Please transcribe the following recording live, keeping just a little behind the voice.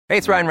Hey,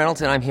 it's Ryan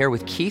Reynolds, and I'm here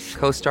with Keith,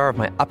 co-star of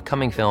my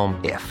upcoming film,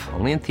 If,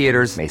 only in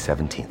theaters May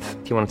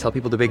 17th. Do you want to tell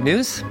people the big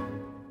news?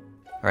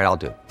 All right, I'll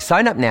do it.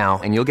 Sign up now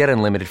and you'll get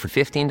unlimited for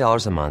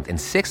 $15 a month and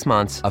 6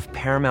 months of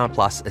Paramount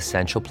Plus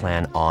Essential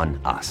Plan on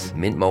us.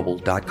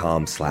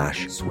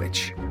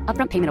 MintMobile.com/switch.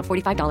 Upfront payment of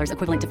 $45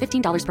 equivalent to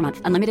 $15 per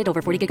month. Unlimited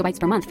over 40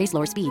 gigabytes per month. Face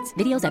lower speeds.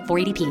 Videos at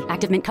 480p.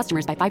 Active Mint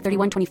customers by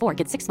 531.24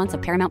 get 6 months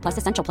of Paramount Plus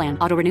Essential Plan.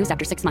 Auto renews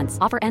after 6 months.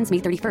 Offer ends May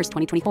 31st,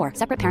 2024.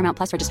 Separate Paramount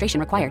Plus registration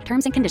required.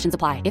 Terms and conditions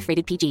apply if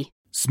rated PG.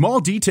 Small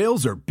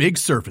details are big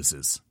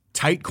surfaces.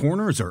 Tight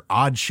corners are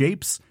odd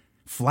shapes.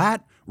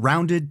 Flat,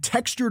 rounded,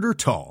 textured, or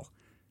tall.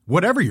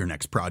 Whatever your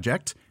next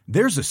project,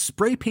 there's a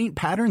spray paint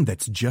pattern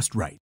that's just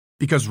right.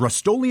 Because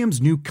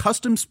Rust-Oleum's new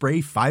Custom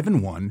Spray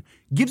 5-in-1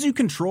 gives you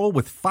control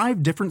with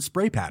 5 different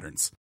spray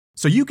patterns.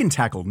 So you can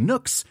tackle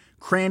nooks,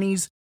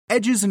 crannies,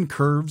 edges, and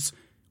curves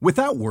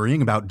without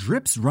worrying about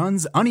drips,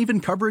 runs, uneven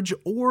coverage,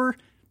 or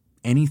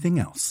anything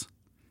else.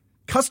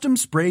 Custom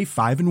Spray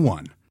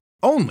 5-in-1.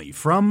 Only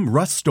from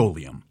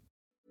Rust-Oleum.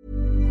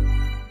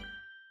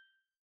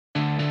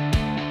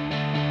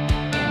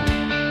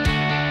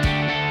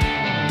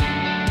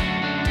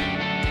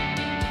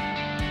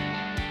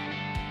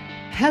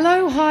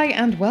 Hello, hi,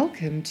 and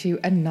welcome to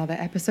another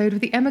episode of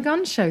The Emma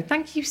Gunn Show.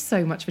 Thank you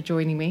so much for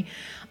joining me.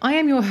 I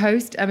am your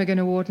host, Emma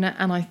Gunn-Awardner,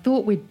 and I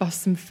thought we'd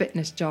bust some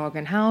fitness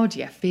jargon. How do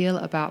you feel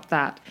about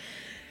that?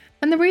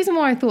 And the reason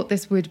why I thought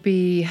this would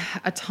be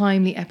a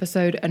timely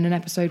episode and an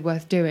episode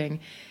worth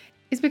doing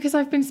is because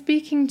I've been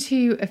speaking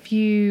to a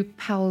few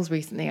pals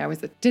recently. I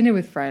was at dinner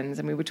with friends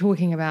and we were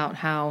talking about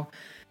how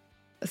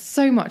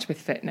so much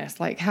with fitness,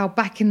 like how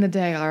back in the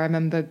day I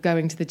remember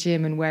going to the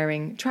gym and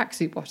wearing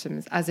tracksuit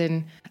bottoms, as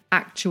in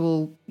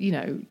actual,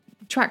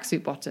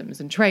 tracksuit bottoms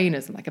and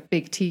trainers and like a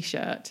big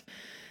t-shirt.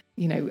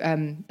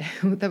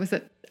 There was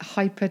a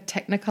hyper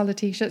technicolor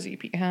t-shirt, so you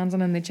put your hands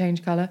on and they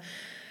change color,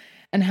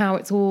 and how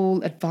it's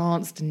all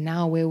advanced and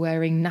now we're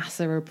wearing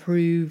NASA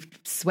approved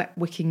sweat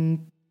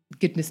wicking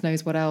goodness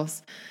knows what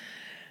else.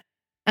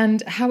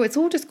 And how it's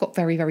all just got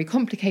very, very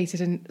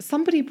complicated. And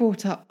somebody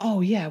brought up,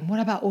 oh yeah, and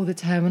what about all the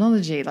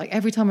terminology? Like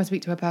every time I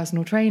speak to a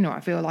personal trainer, I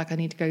feel like I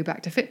need to go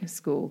back to fitness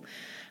school.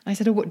 I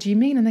said, oh, what do you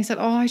mean? And they said,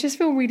 oh, I just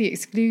feel really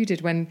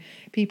excluded when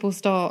people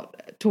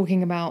start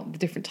talking about the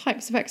different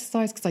types of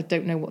exercise because I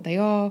don't know what they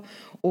are,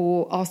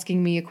 or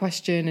asking me a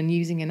question and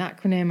using an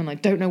acronym and I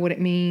don't know what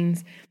it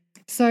means.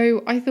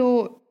 So I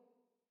thought,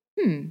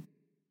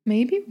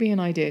 maybe it'd be an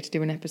idea to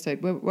do an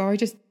episode where I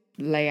just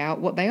lay out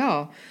what they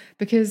are,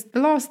 because the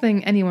last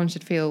thing anyone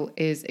should feel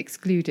is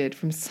excluded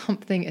from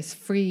something as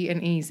free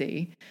and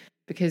easy,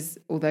 because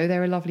although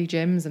there are lovely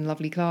gyms and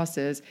lovely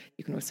classes,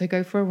 you can also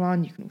go for a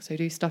run, you can also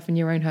do stuff in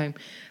your own home.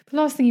 The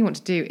last thing you want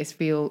to do is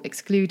feel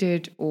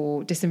excluded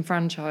or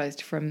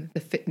disenfranchised from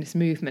the fitness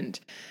movement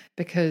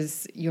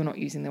because you're not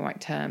using the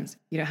right terms.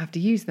 You don't have to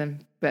use them,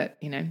 but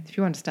if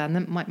you understand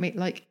them, might make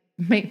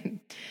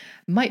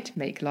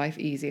life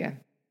easier.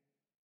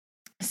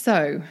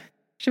 So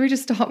should we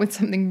just start with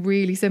something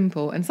really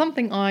simple and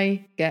something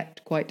I get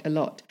quite a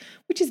lot,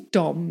 which is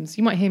DOMS.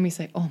 You might hear me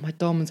say, oh, my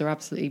DOMS are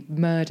absolutely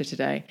murder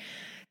today.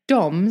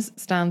 DOMS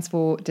stands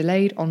for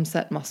Delayed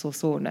Onset Muscle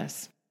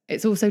Soreness.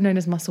 It's also known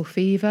as muscle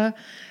fever,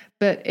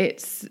 but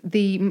it's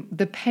the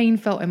pain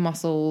felt in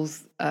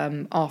muscles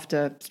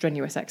after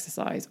strenuous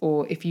exercise,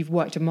 or if you've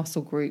worked a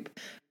muscle group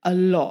a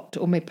lot,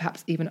 or maybe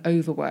perhaps even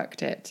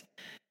overworked it.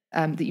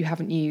 That you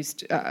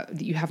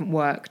haven't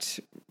worked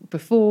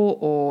before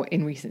or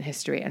in recent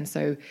history. And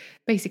so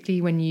basically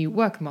when you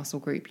work a muscle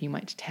group, you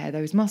might tear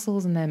those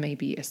muscles and there may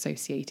be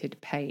associated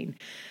pain.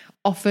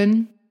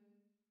 Often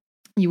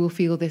you will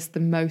feel this the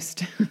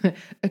most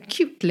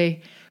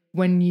acutely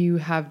when you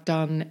have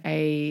done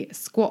a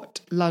squat,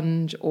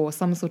 lunge, or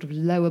some sort of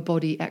lower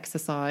body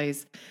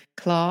exercise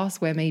class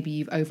where maybe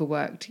you've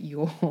overworked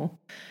your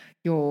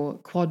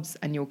quads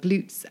and your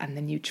glutes, and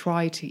then you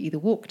try to either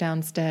walk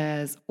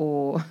downstairs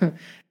or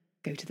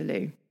go to the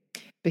loo,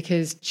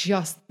 because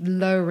just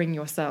lowering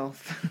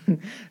yourself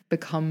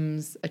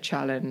becomes a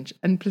challenge.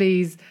 And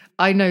please,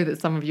 I know that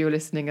some of you are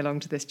listening along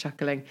to this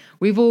chuckling.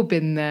 We've all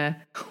been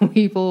there.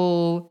 We've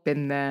all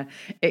been there.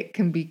 It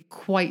can be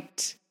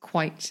quite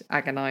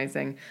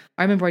agonizing.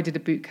 I remember I did a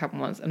boot camp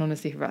once, and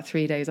honestly, for about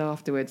 3 days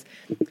afterwards,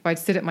 if I'd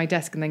sit at my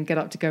desk and then get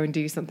up to go and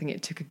do something,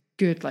 it took a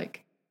good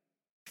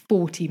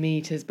 40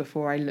 meters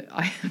before I looked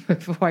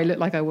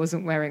like I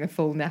wasn't wearing a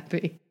full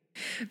nappy,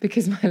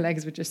 because my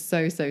legs were just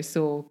so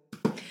sore.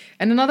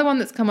 And another one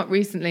that's come up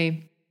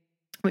recently,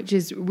 which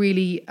is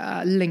really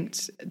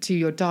linked to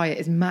your diet,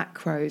 is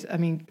macros. I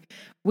mean,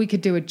 we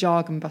could do a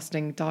jargon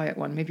busting diet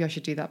one. Maybe I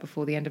should do that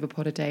before the end of a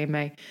pod a day in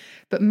May.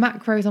 But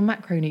macros are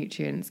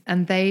macronutrients,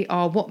 and they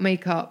are what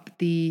make up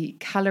the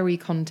calorie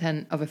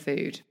content of a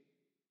food.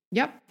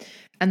 Yep.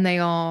 And they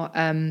are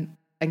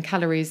and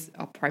calories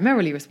are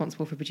primarily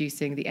responsible for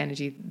producing the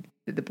energy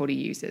that the body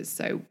uses.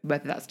 So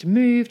whether that's to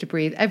move, to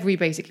breathe, every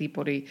basically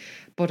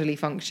bodily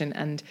function.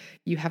 And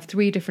you have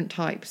 3 different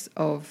types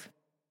of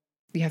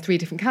you have three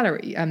different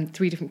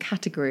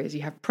categories.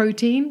 You have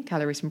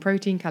calories from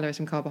protein, calories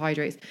from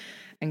carbohydrates,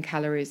 and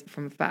calories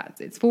from fats.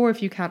 It's 4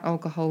 if you count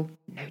alcohol,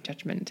 no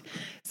judgment.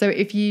 So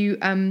if you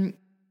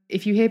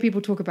hear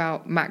people talk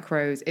about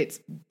macros, it's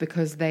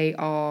because they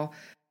are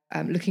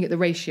looking at the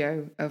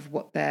ratio of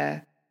what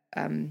their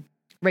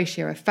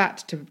ratio of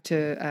fat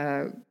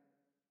to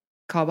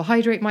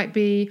carbohydrate might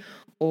be,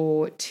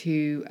 or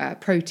to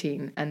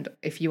protein. And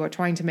if you are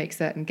trying to make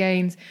certain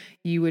gains,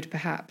 you would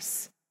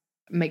perhaps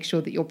make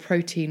sure that your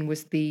protein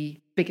was the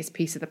biggest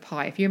piece of the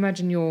pie. If you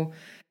imagine your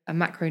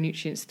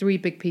macronutrients, three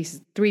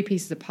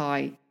pieces of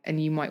pie,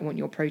 and you might want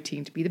your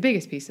protein to be the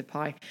biggest piece of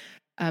pie.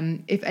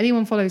 If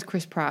anyone follows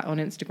Chris Pratt on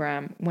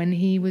Instagram, when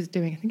he was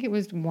doing, I think it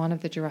was one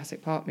of the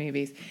Jurassic Park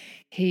movies,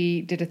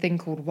 he did a thing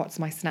called What's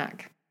My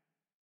Snack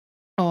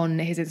on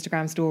his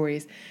Instagram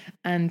stories,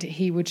 and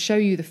he would show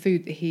you the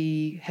food that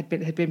he had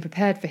been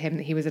prepared for him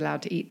that he was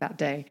allowed to eat that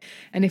day.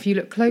 And if you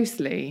look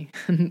closely,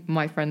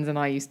 my friends and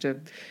I used to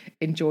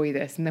enjoy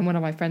this. And then one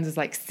of my friends was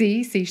like,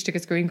 see, she took a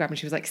screen grab and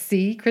she was like,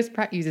 see, Chris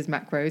Pratt uses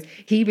macros.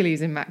 He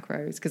believes in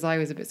macros, because I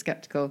was a bit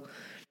skeptical.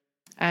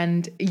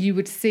 And you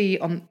would see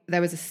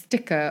there was a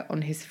sticker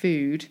on his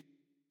food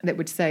that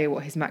would say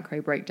what his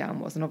macro breakdown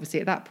was. And obviously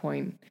at that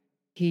point,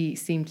 he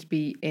seemed to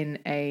be in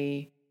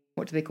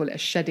what do they call it, a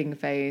shedding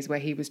phase, where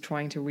he was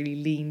trying to really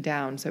lean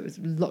down. So it was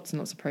lots and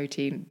lots of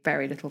protein,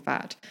 very little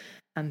fat,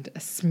 and a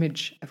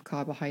smidge of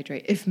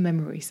carbohydrate, if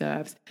memory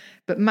serves.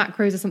 But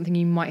macros are something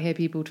you might hear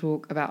people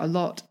talk about a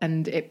lot,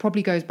 and it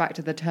probably goes back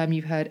to the term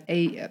you've heard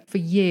for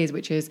years,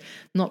 which is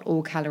not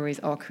all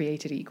calories are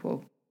created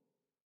equal.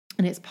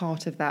 And it's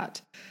part of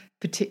that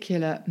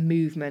particular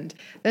movement.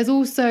 There's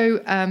also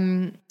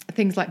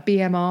things like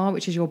BMR,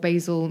 which is your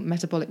basal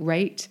metabolic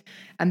rate,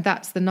 and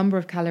that's the number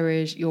of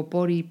calories your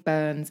body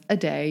burns a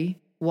day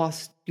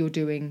whilst you're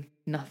doing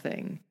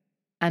nothing,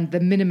 and the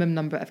minimum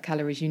number of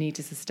calories you need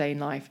to sustain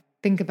life.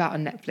 Think about a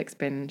Netflix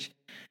binge.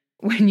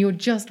 When you're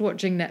just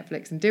watching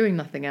Netflix and doing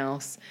nothing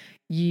else,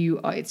 your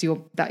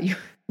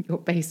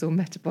basal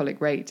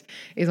metabolic rate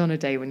is on a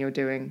day when you're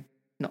doing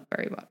not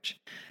very much.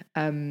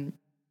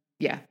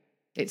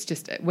 It's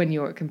just when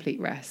you're at complete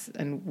rest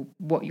and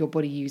what your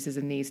body uses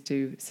and needs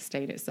to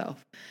sustain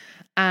itself.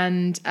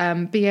 And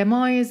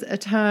BMI is a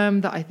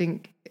term that I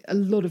think a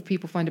lot of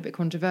people find a bit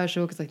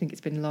controversial, because I think it's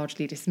been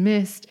largely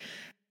dismissed.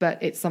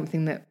 But it's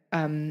something that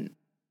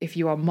if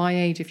you are my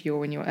age, if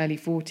you're in your early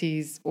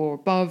 40s or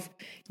above,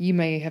 you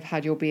may have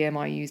had your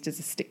BMI used as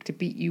a stick to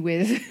beat you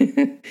with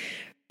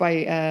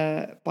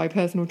by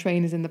personal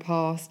trainers in the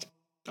past.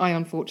 I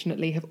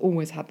unfortunately have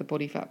always had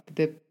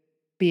the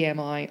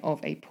BMI of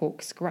a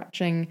pork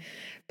scratching,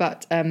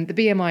 but the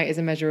BMI is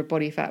a measure of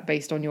body fat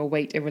based on your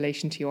weight in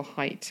relation to your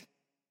height.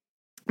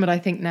 But I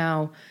think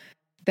now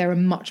there are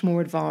much more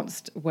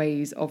advanced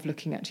ways of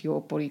looking at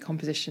your body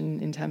composition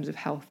in terms of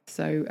health.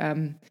 So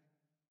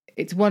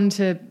it's one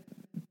to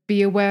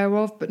be aware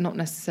of, but not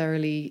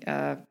necessarily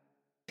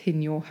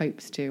pin your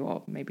hopes to,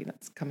 or maybe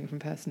that's coming from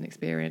personal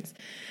experience.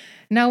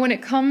 Now, when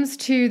it comes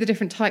to the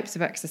different types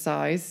of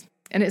exercise,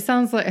 and it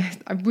sounds like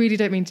I really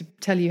don't mean to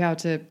tell you how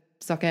to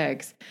suck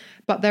eggs,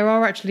 but there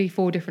are actually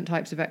 4 different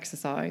types of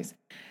exercise.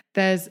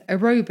 There's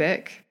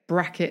aerobic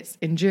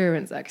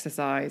 (endurance)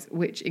 exercise,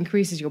 which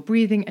increases your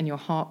breathing and your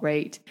heart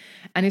rate,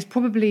 and is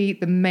probably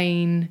the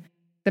main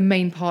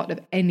part of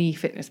any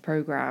fitness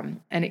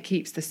program. And it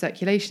keeps the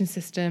circulation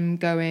system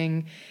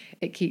going,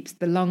 it keeps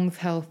the lungs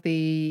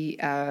healthy,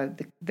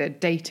 the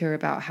data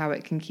about how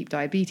it can keep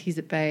diabetes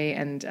at bay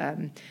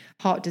and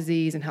heart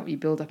disease and help you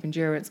build up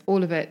endurance,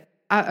 all of it.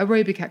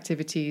 Aerobic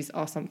activities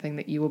are something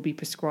that you will be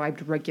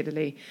prescribed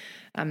regularly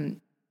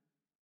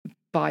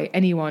by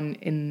anyone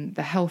in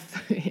the health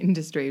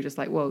industry. Just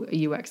like, well, are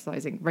you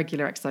exercising?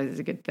 Regular exercise is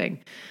a good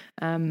thing.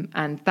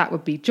 And that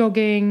would be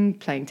jogging,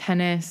 playing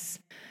tennis,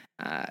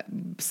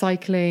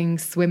 cycling,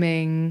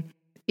 swimming,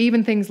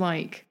 even things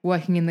like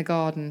working in the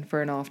garden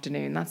for an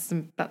afternoon. That's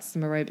some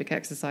aerobic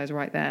exercise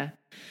right there.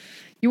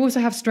 You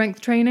also have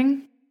strength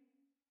training,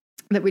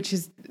 which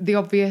is the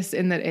obvious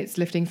in that it's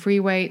lifting free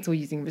weights or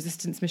using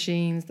resistance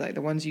machines like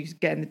the ones you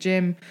get in the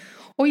gym,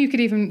 or you could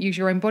even use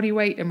your own body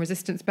weight and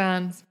resistance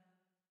bands.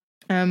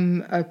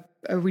 A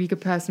really good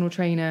personal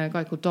trainer, a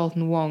guy called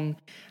Dalton Wong,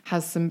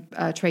 has some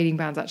training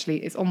bands.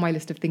 Actually, it's on my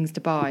list of things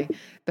to buy,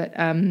 but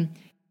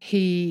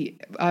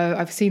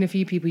I've seen a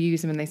few people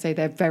use them and they say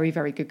they're very,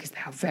 very good because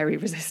they are very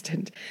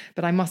resistant.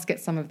 But I must get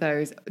some of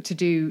those to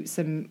do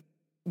some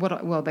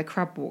they're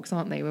crab walks,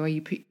 aren't they, where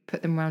you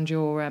put them around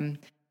your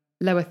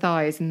lower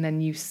thighs and then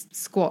you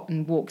squat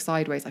and walk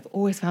sideways. I've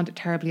always found it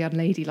terribly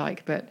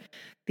unladylike, but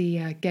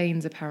the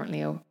gains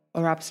apparently are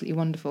absolutely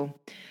wonderful.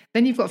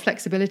 Then you've got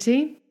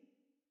flexibility,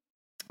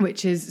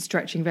 which is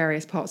stretching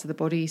various parts of the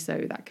body.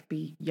 So that could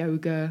be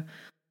yoga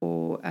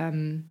or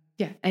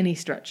any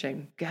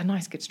stretching. A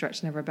nice good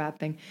stretch, never a bad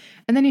thing.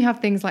 And then you have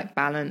things like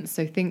balance.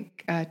 So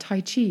think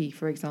Tai Chi,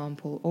 for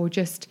example, or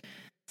just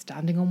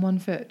standing on one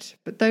foot.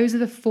 But those are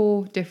the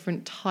 4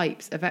 different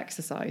types of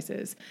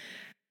exercises.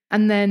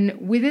 And then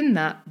within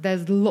that,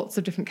 there's lots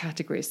of different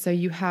categories. So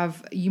you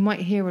might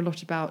hear a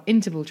lot about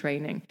interval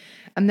training,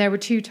 and there are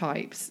two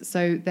types.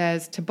 So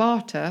there's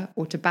Tabata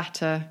or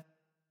Tabata.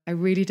 I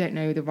really don't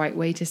know the right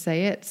way to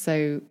say it.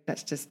 So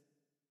let's just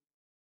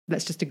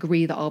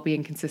agree that I'll be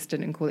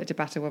inconsistent and call it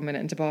Tabata 1 minute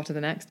and Tabata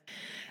the next.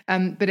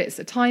 But it's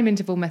a time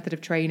interval method of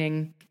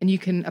training, and you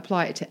can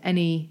apply it to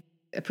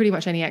pretty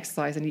much any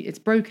exercise. And it's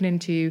broken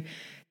into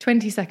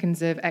 20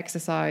 seconds of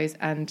exercise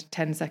and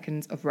 10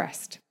 seconds of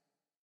rest.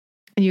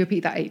 And you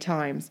repeat that 8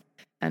 times.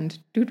 And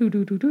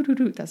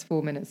that's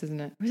 4 minutes,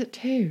 isn't it? Or is it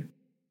 2?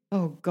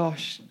 Oh,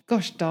 gosh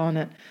darn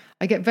it.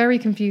 I get very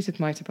confused with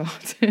my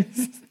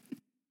Tabatas.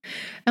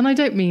 And I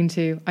don't mean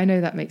to. I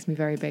know that makes me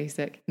very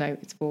basic. No,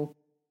 it's 4.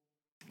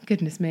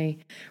 Goodness me.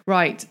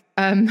 Right.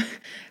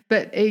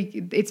 But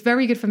it's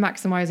very good for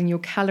maximizing your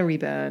calorie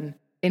burn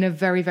in a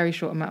very, very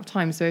short amount of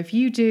time. So if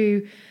you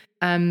do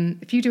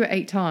it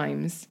 8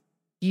 times,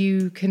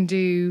 you can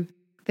do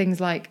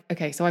things like,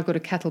 okay, so I've got a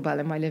kettlebell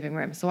in my living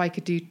room. So I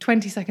could do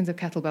 20 seconds of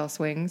kettlebell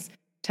swings,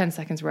 10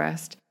 seconds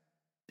rest,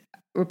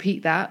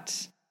 repeat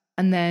that,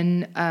 and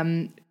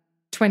then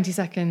 20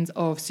 seconds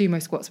of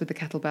sumo squats with the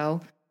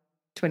kettlebell,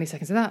 20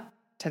 seconds of that,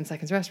 10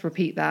 seconds rest,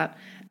 repeat that.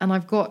 And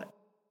I've got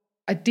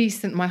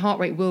my heart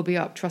rate will be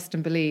up, trust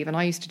and believe. And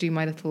I used to do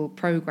my little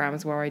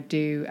programs where I'd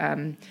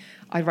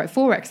write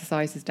 4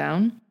 exercises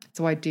down.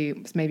 So I'd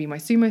do maybe my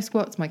sumo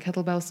squats, my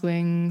kettlebell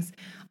swings,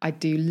 I'd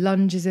do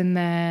lunges in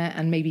there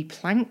and maybe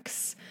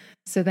planks.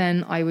 So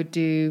then I would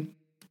do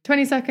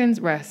 20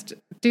 seconds, rest,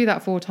 do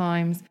that 4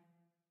 times.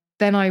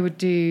 Then I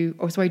would I'm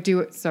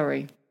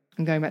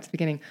going back to the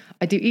beginning.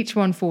 I do each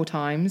one 4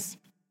 times.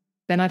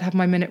 Then I'd have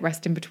my minute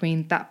rest in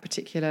between that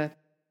particular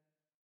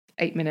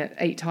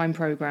 8 time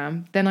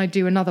program. Then I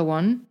do another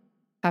one,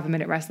 have a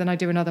minute rest. Then I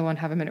do another one,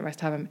 have a minute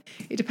rest,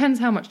 it depends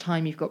how much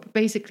time you've got. But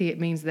basically it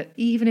means that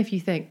even if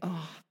you think, I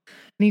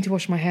need to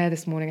wash my hair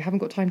this morning, I haven't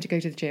got time to go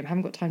to the gym, I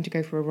haven't got time to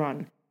go for a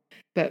run.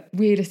 But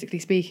realistically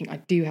speaking, I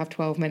do have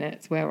 12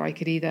 minutes where I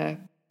could either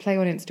play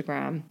on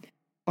Instagram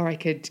or I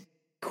could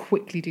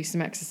quickly do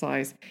some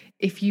exercise.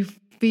 If you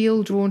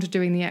feel drawn to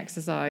doing the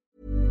exercise.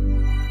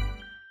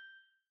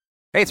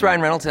 Hey, it's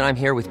Ryan Reynolds, and I'm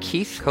here with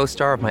Keith,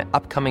 co-star of my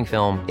upcoming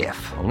film,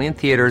 If, only in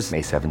theaters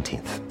May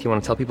 17th. Do you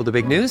want to tell people the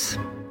big news?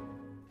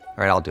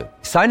 All right, I'll do it.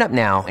 Sign up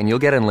now and you'll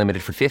get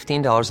unlimited for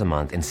 $15 a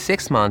month and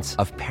 6 months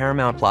of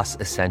Paramount Plus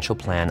Essential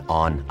Plan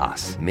on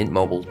us.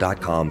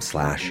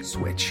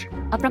 Mintmobile.com/switch.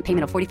 Upfront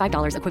payment of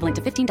 $45 equivalent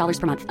to $15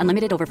 per month.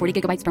 Unlimited over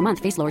 40 gigabytes per month.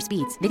 Face lower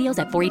speeds. Videos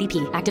at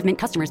 480p. Active Mint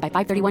customers by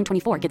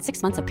 531.24 get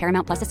 6 months of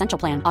Paramount Plus Essential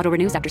Plan. Auto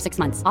renews after 6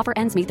 months. Offer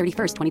ends May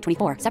 31st,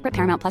 2024. Separate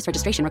Paramount Plus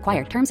registration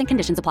required. Terms and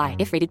conditions apply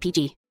if rated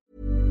PG.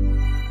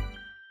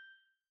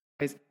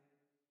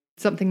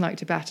 Something like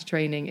Tabata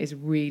training is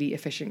really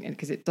efficient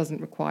because it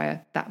doesn't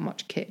require that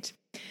much kit.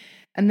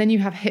 And then you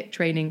have HIIT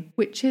training,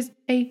 which is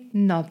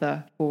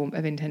another form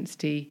of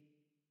intensity,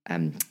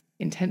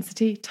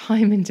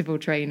 time interval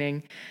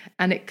training.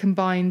 And it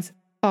combines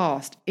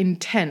fast,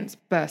 intense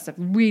bursts of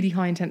really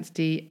high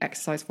intensity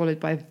exercise followed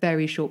by a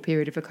very short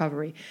period of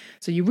recovery.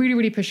 So you really,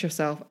 really push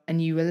yourself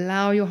and you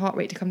allow your heart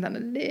rate to come down a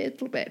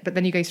little bit, but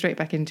then you go straight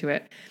back into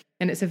it.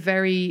 And it's a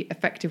very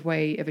effective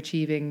way of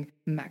achieving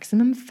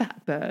maximum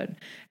fat burn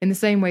in the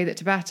same way that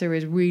Tabata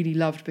is really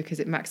loved because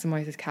it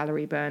maximizes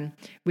calorie burn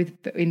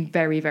in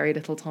very, very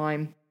little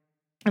time.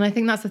 And I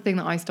think that's the thing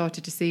that I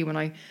started to see when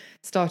I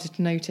started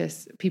to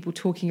notice people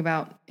talking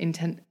about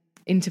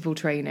interval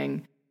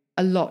training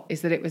a lot,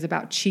 is that it was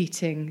about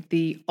cheating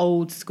the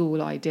old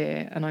school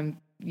idea. And I'm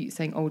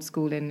saying old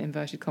school in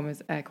inverted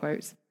commas, air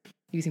quotes,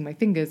 using my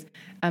fingers.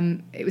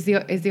 It was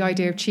the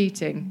idea of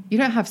cheating. You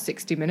don't have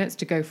 60 minutes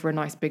to go for a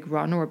nice big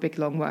run or a big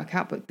long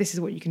workout, but this is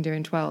what you can do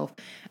in 12.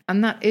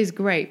 And that is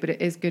great, but it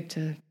is good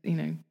to,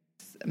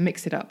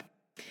 mix it up.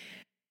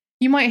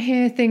 You might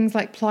hear things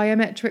like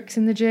plyometrics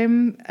in the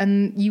gym,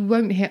 and you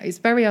won't hear, it's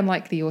very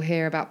unlikely you'll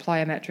hear about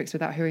plyometrics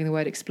without hearing the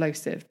word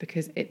explosive,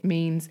 because it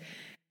means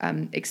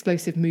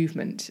explosive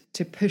movement,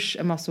 to push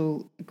a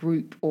muscle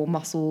group or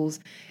muscles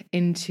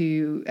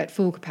into at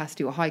full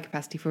capacity or high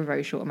capacity for a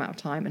very short amount of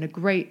time. And a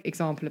great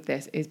example of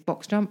this is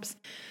box jumps.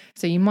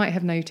 So you might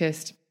have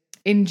noticed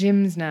in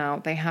gyms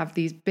now, they have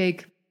these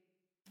big,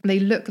 they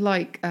look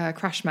like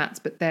crash mats,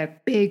 but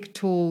they're big,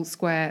 tall,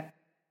 square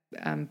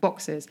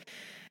boxes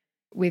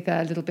with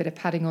a little bit of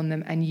padding on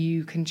them, and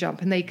you can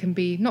jump, and they can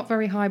be not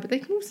very high, but they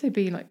can also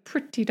be like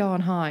pretty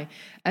darn high.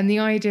 And the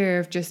idea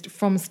of just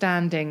from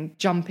standing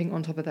jumping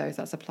on top of those,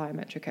 that's a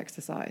plyometric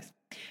exercise.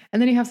 And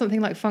then you have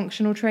something like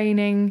functional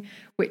training,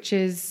 which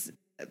is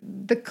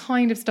the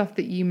kind of stuff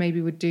that you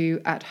maybe would do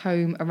at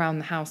home around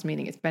the house,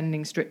 meaning it's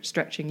bending,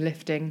 stretching,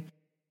 lifting.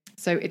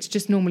 So it's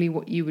just normally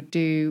what you would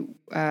do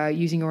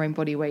using your own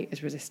body weight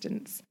as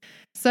resistance.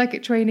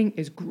 Circuit training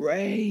is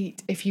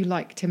great if you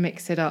like to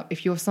mix it up.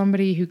 If you're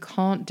somebody who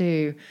can't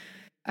do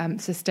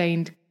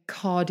sustained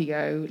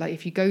cardio, like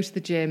if you go to the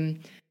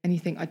gym and you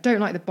think, I don't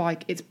like the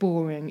bike, it's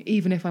boring,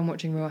 even if I'm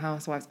watching Real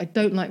Housewives. I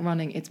don't like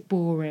running, it's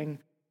boring.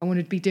 I want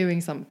to be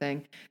doing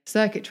something.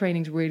 Circuit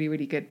training is really,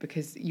 really good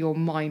because your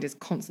mind is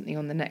constantly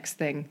on the next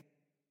thing.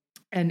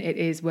 And it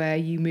is where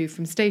you move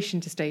from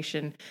station to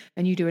station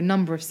and you do a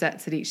number of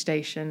sets at each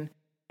station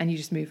and you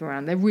just move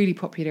around. They're really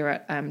popular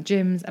at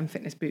gyms and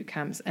fitness boot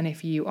camps. And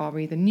if you are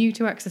either new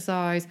to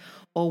exercise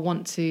or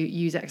want to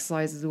use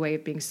exercise as a way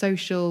of being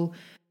social,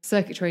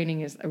 circuit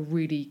training is a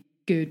really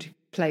good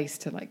place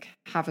to like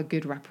have a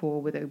good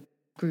rapport with a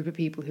group of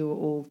people who are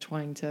all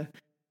trying to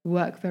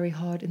work very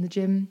hard in the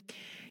gym.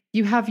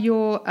 You have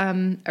your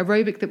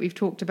aerobic that we've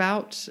talked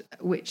about,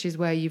 which is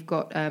where you've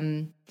got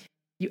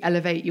you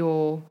elevate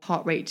your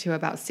heart rate to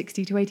about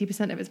 60 to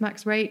 80% of its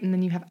max rate. And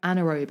then you have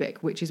anaerobic,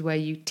 which is where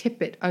you tip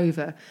it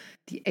over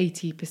the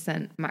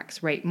 80%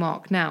 max rate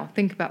mark. Now,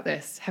 think about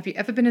this. Have you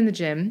ever been in the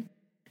gym?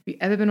 Have you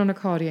ever been on a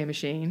cardio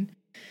machine?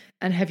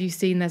 And have you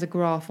seen there's a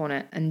graph on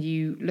it and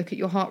you look at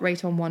your heart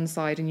rate on one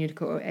side and you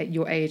look at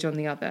your age on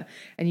the other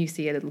and you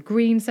see a little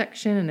green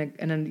section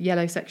and a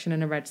yellow section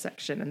and a red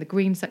section. And the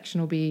green section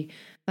will be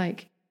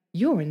like,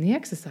 you're in the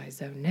exercise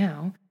zone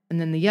now. And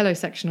then the yellow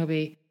section will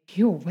be,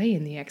 you're way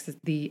in the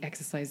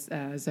exercise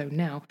zone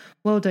now.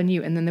 Well done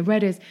you. And then the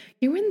red is,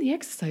 you're in the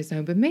exercise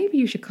zone, but maybe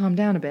you should calm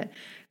down a bit.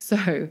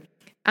 So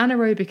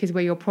anaerobic is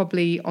where you're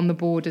probably on the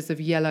borders of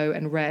yellow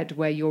and red,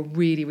 where you're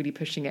really, really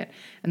pushing it.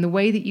 And the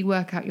way that you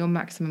work out your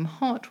maximum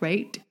heart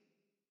rate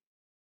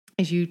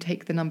is you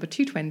take the number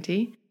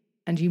 220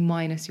 and you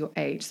minus your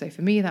age. So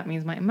for me, that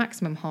means my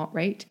maximum heart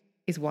rate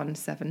is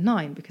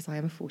 179 because I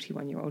am a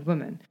 41-year-old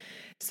woman.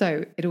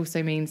 So it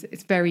also means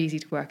it's very easy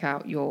to work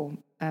out your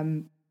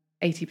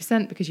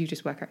 80% because you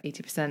just work out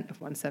 80%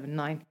 of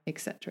 179,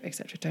 etc.,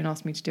 etc. Don't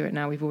ask me to do it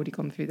now. We've already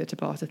gone through the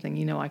Tabata thing.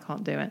 You know I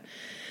can't do it.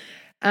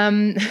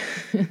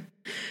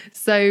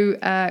 So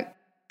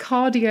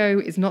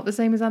cardio is not the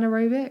same as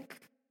anaerobic.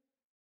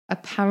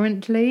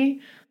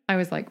 Apparently, I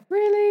was like,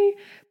 really?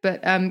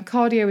 But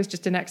cardio is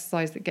just an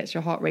exercise that gets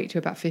your heart rate to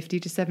about 50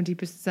 to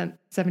 70%,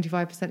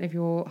 75% of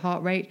your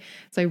heart rate.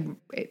 So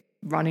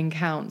running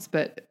counts,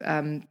 but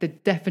the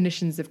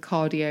definitions of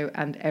cardio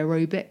and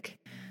aerobic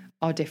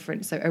are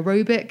different. So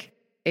aerobic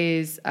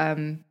is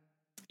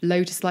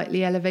low to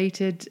slightly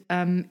elevated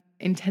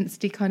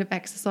intensity kind of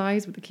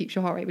exercise that keeps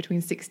your heart rate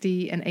between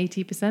 60 and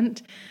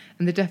 80%.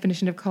 And the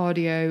definition of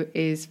cardio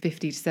is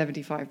 50 to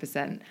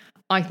 75%.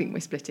 I think we're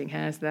splitting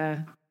hairs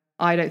there.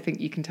 I don't think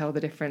you can tell the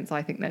difference.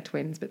 I think they're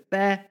twins, but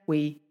there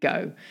we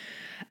go.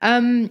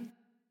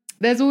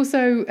 There's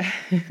also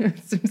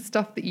some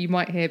stuff that you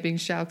might hear being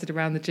shouted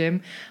around the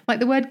gym, like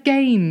the word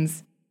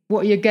gains.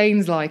 What are your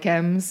gains like,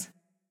 Ems?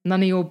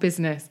 None of your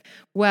business.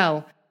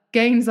 Well,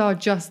 gains they're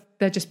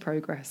just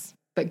progress.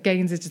 But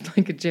gains is just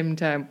like a gym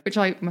term, which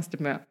I must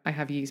admit I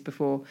have used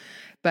before.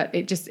 But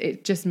it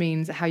just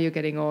means how you're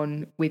getting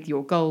on with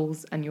your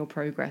goals and your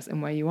progress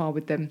and where you are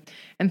with them.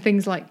 And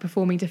things like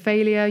performing to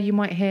failure you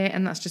might hear,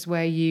 and that's just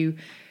where you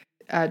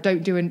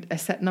don't do a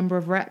set number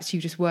of reps. You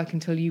just work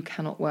until you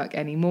cannot work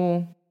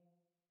anymore.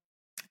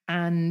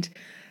 And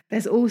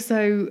there's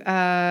also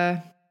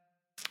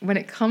when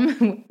it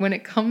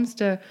comes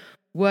to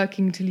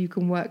working till you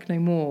can work no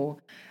more,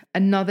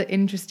 another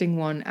interesting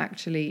one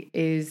actually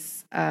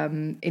is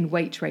in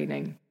weight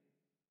training.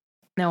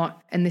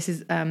 Now, and this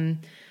is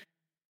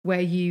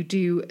where you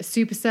do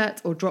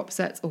supersets or drop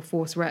sets or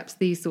force reps,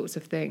 these sorts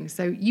of things.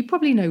 So you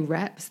probably know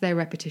reps, they're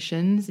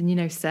repetitions, and you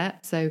know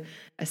set. So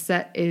a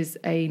set is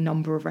a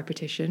number of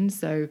repetitions.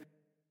 So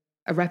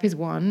a rep is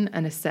 1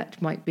 and a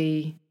set might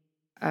be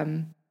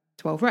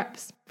 12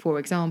 reps, for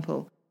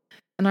example.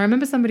 And I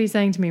remember somebody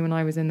saying to me when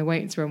I was in the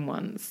weights room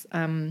once,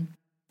 are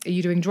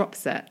you doing drop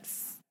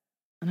sets?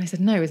 And I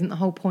said, no, isn't the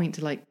whole point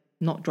to like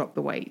not drop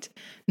the weight?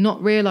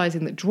 Not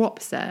realizing that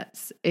drop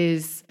sets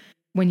is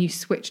when you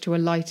switch to a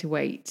lighter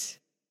weight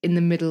in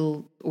the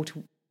middle or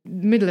to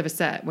middle of a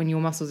set when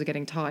your muscles are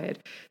getting tired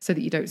so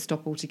that you don't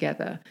stop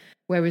altogether.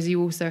 Whereas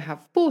you also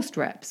have forced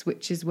reps,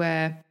 which is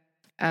where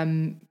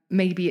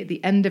maybe at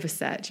the end of a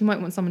set, you might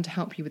want someone to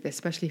help you with this,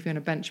 especially if you're on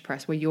a bench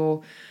press where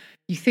you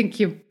think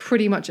you're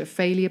pretty much at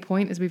failure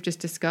point, as we've just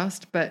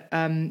discussed, but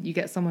you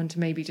get someone to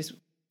maybe just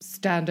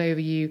stand over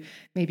you,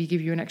 maybe give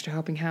you an extra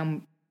helping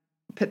hand,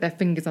 put their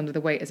fingers under the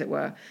weight, as it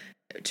were,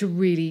 to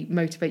really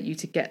motivate you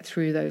to get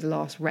through those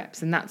last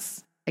reps. And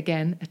that's,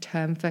 again, a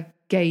term for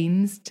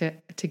gains, to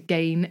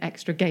gain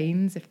extra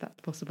gains, if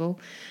that's possible.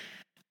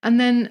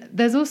 And then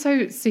there's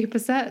also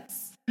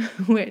supersets,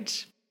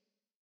 which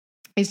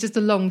is just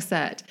a long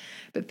set.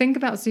 But think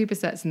about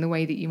supersets in the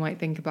way that you might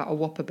think about a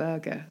Whopper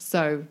burger.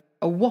 So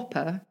a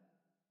Whopper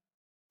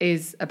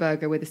is a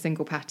burger with a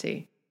single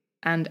patty,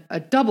 and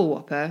a double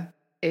Whopper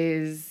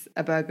is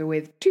a burger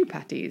with 2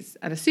 patties,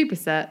 and a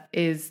superset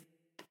is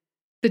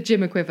the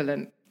gym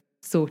equivalent,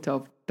 sort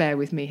of. Bear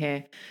with me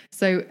here.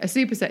 So a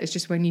superset is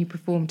just when you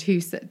perform two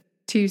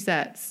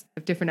sets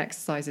of different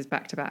exercises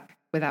back to back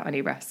without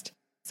any rest.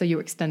 So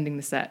you're extending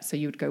the set. So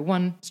you would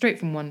go straight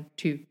from one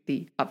to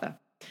the other.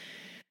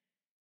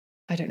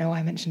 I don't know why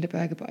I mentioned a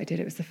burger, but I did.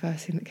 It was the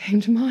first thing that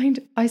came to mind.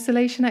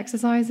 Isolation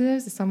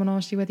exercises. If someone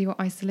asked you whether you're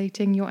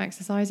isolating your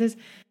exercises,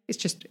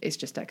 it's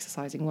just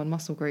exercising one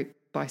muscle group.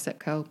 Bicep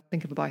curl,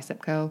 think of a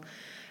bicep curl.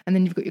 And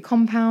then you've got your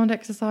compound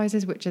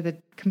exercises, which are the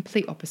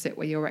complete opposite,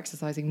 where you're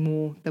exercising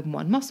more than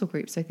one muscle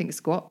group. So think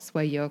squats,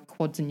 where your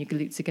quads and your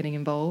glutes are getting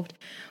involved,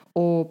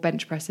 or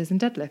bench presses and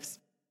deadlifts.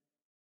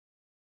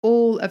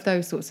 All of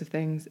those sorts of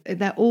things,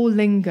 they're all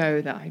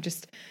lingo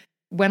that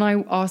when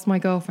I asked my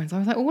girlfriends, I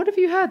was like, well, what have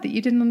you heard that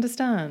you didn't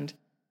understand?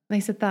 And they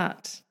said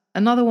that.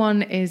 Another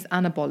one is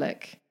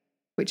anabolic,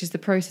 which is the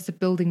process of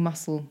building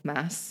muscle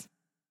mass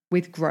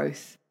with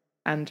growth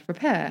and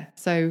repair.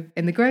 So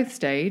in the growth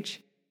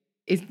stage,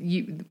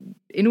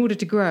 in order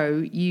to grow,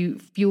 you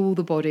fuel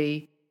the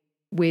body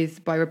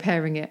by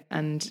repairing it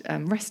and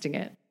resting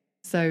it.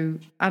 So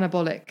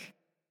anabolic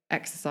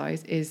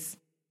exercise is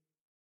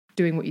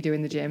doing what you do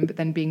in the gym, but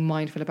then being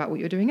mindful about what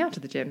you're doing out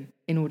of the gym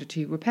in order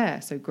to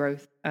repair. So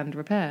growth and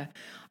repair.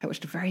 I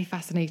watched a very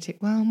fascinating,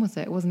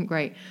 it wasn't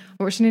great.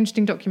 I watched an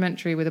interesting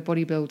documentary with a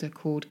bodybuilder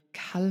called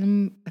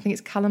Callum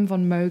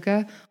von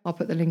Moger. I'll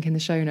put the link in the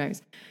show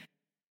notes.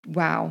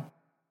 Wow,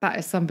 that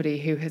is somebody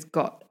who has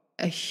got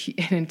an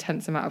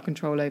intense amount of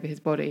control over his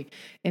body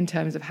in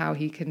terms of how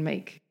he can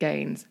make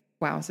gains.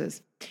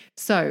 Wowzers.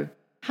 So,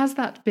 has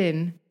that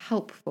been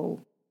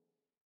helpful?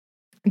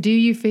 Do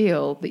you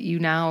feel that you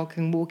now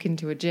can walk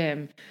into a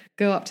gym,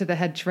 go up to the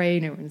head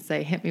trainer and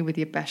say, hit me with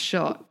your best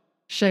shot,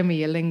 show me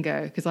your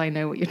lingo, because I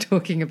know what you're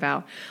talking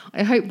about?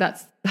 I hope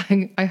that's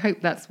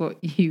what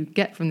you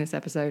get from this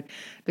episode,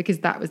 because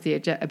that was the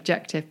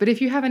objective. But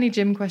if you have any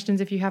gym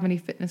questions, if you have any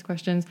fitness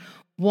questions,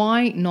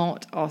 why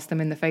not ask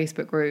them in the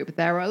Facebook group?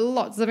 There are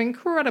lots of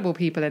incredible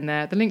people in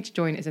there. The link to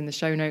join is in the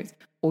show notes.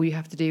 All you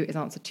have to do is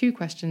answer 2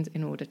 questions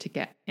in order to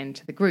get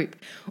into the group.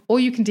 Or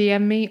you can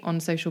DM me on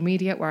social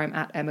media where I'm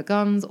at Emma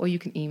Guns, or you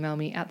can email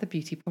me at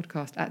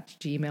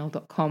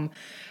thebeautypodcast@gmail.com.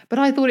 But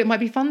I thought it might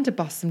be fun to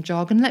bust some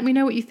jargon. Let me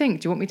know what you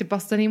think. Do you want me to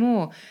bust any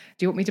more?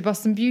 Do you want me to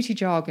bust some beauty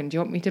jargon? Do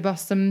you want me to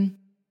bust some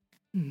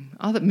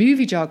other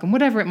movie jargon?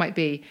 Whatever it might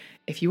be.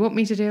 If you want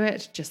me to do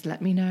it, just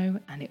let me know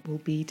and it will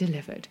be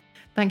delivered.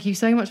 Thank you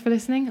so much for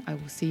listening. I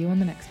will see you on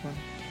the next one.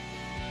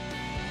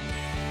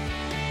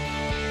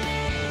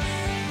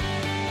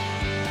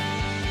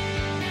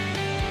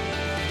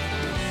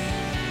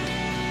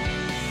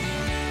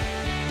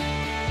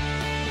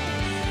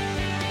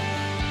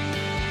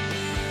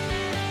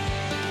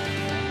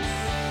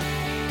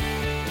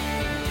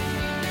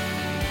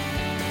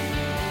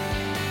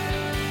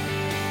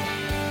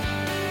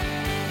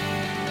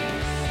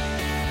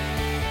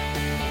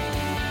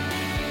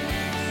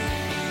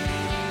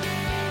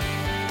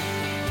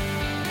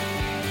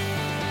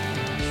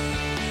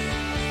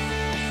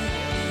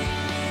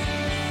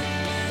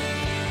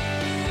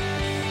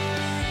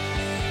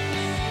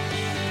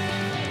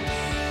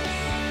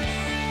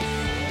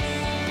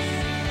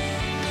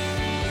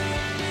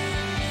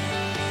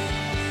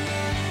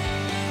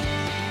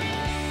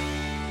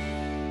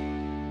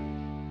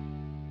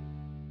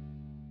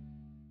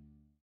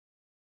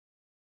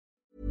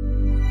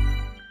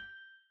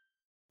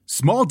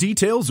 Small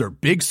details are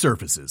big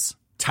surfaces.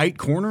 Tight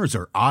corners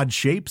are odd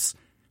shapes.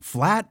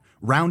 Flat,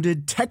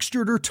 rounded,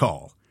 textured, or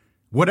tall.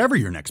 Whatever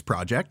your next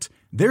project,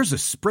 there's a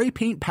spray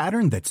paint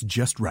pattern that's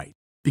just right.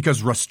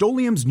 Because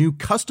Rust-Oleum's new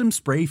Custom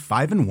Spray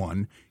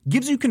 5-in-1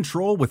 gives you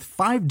control with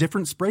 5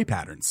 different spray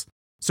patterns.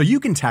 So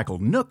you can tackle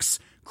nooks,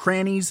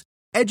 crannies,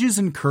 edges,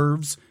 and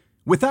curves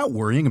without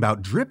worrying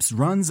about drips,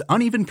 runs,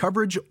 uneven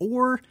coverage,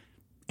 or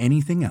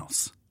anything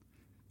else.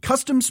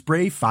 Custom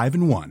Spray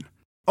 5-in-1.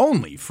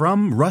 Only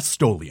from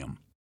Rust-Oleum.